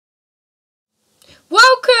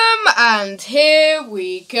And here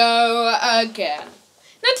we go again.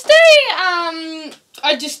 Now today,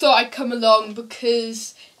 I just thought I'd come along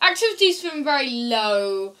because activity's been very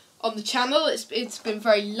low on the channel. It's been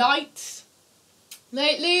very light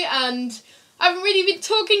lately, and I haven't really been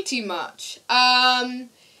talking too much.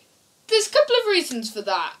 There's a couple of reasons for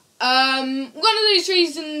that. One of those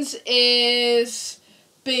reasons is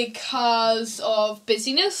because of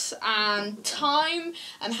busyness and time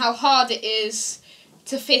and how hard it is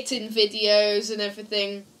to fit in videos and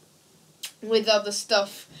everything with other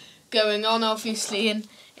stuff going on, obviously,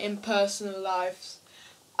 in personal lives.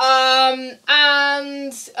 And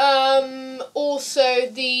also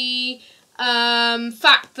the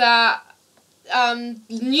fact that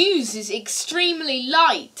news is extremely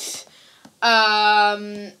light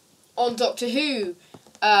on Doctor Who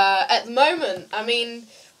at the moment. I mean,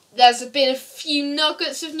 there's been a few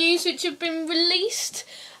nuggets of news which have been released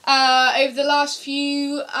over the last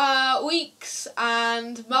few weeks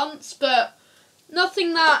and months, but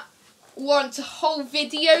nothing that warrants a whole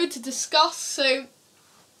video to discuss, so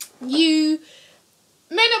you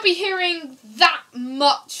may not be hearing that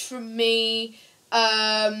much from me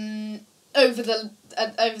over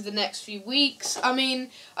the next few weeks. I mean,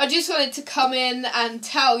 I just wanted to come in and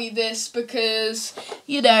tell you this because,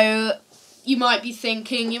 you know, you might be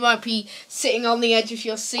thinking, you might be sitting on the edge of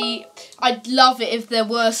your seat. I'd love it if there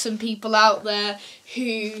were some people out there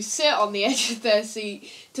who sit on the edge of their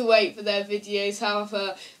seat to wait for their videos,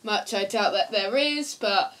 however much I doubt that there is,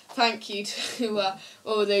 but thank you to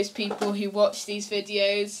all those people who watch these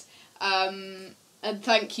videos, and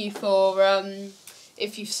thank you for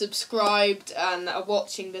if you've subscribed and are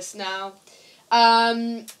watching this now.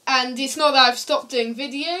 And it's not that I've stopped doing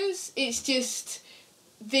videos, it's just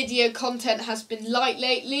video content has been light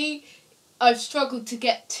lately. I've struggled to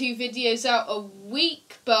get 2 videos out a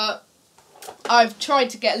week, but I've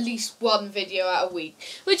tried to get at least 1 video out a week,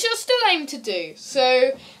 which I'll still aim to do.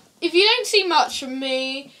 So if you don't see much from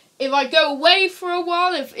me, if I go away for a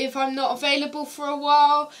while, if I'm not available for a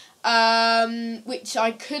while, which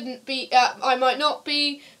I couldn't be, I might not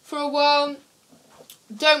be for a while,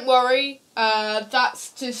 don't worry,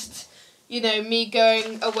 that's just, you know, me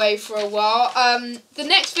going away for a while. The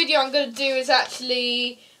next video I'm going to do is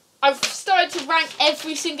actually, I've started to rank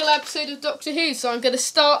every single episode of Doctor Who, so I'm going to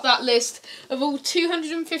start that list of all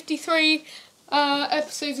 253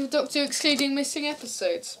 episodes of Doctor Who, excluding missing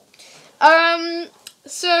episodes.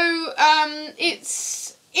 So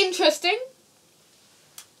it's interesting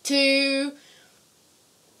to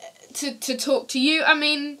talk to you. I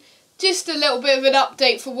mean, just a little bit of an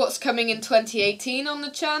update for what's coming in 2018 on the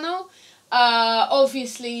channel.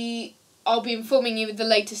 Obviously, I'll be informing you with the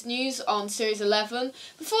latest news on Series 11.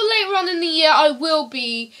 Before later on in the year, I will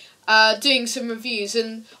be doing some reviews.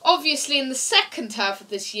 And obviously, in the second half of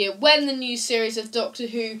this year, when the new series of Doctor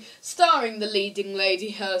Who, starring the leading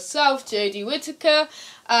lady herself, Jodie Whittaker,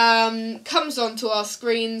 comes onto our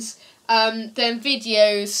screens, then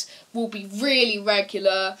videos will be really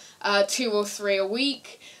regular, 2 or 3 a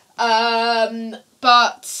week.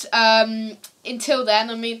 But until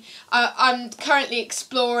then, I mean, I'm currently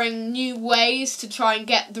exploring new ways to try and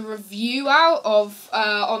get the review out of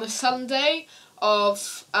on a Sunday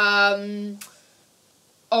of the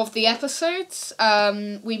episodes.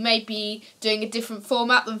 We may be doing a different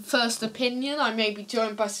format than First Opinion. I may be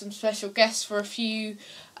joined by some special guests for a few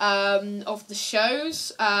of the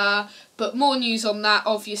shows, but more news on that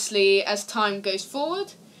obviously as time goes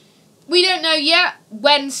forward. We don't know yet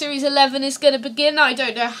when Series 11 is going to begin. I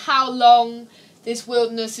don't know how long this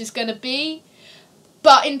wilderness is going to be.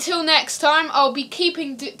 But until next time, I'll be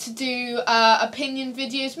keeping to do opinion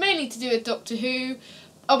videos, mainly to do with Doctor Who.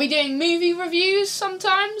 I'll be doing movie reviews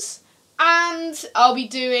sometimes. And I'll be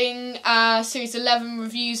doing Series 11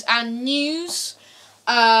 reviews and news.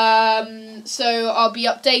 So I'll be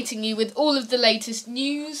updating you with all of the latest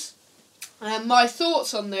news. My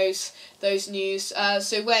thoughts on those news.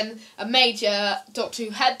 So when a major Doctor Who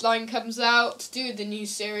headline comes out to do with the new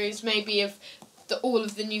series, maybe if all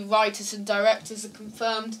of the new writers and directors are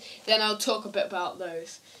confirmed, then I'll talk a bit about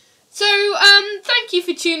those. So thank you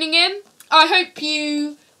for tuning in. I hope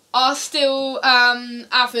you are still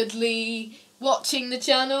avidly watching the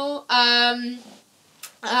channel, and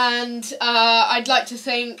I'd like to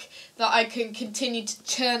think that I can continue to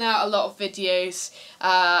churn out a lot of videos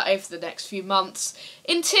over the next few months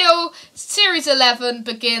until Series 11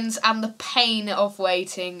 begins and the pain of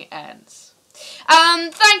waiting ends.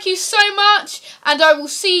 Thank you so much, and I will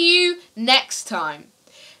see you next time.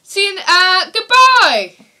 See you.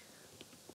 Goodbye.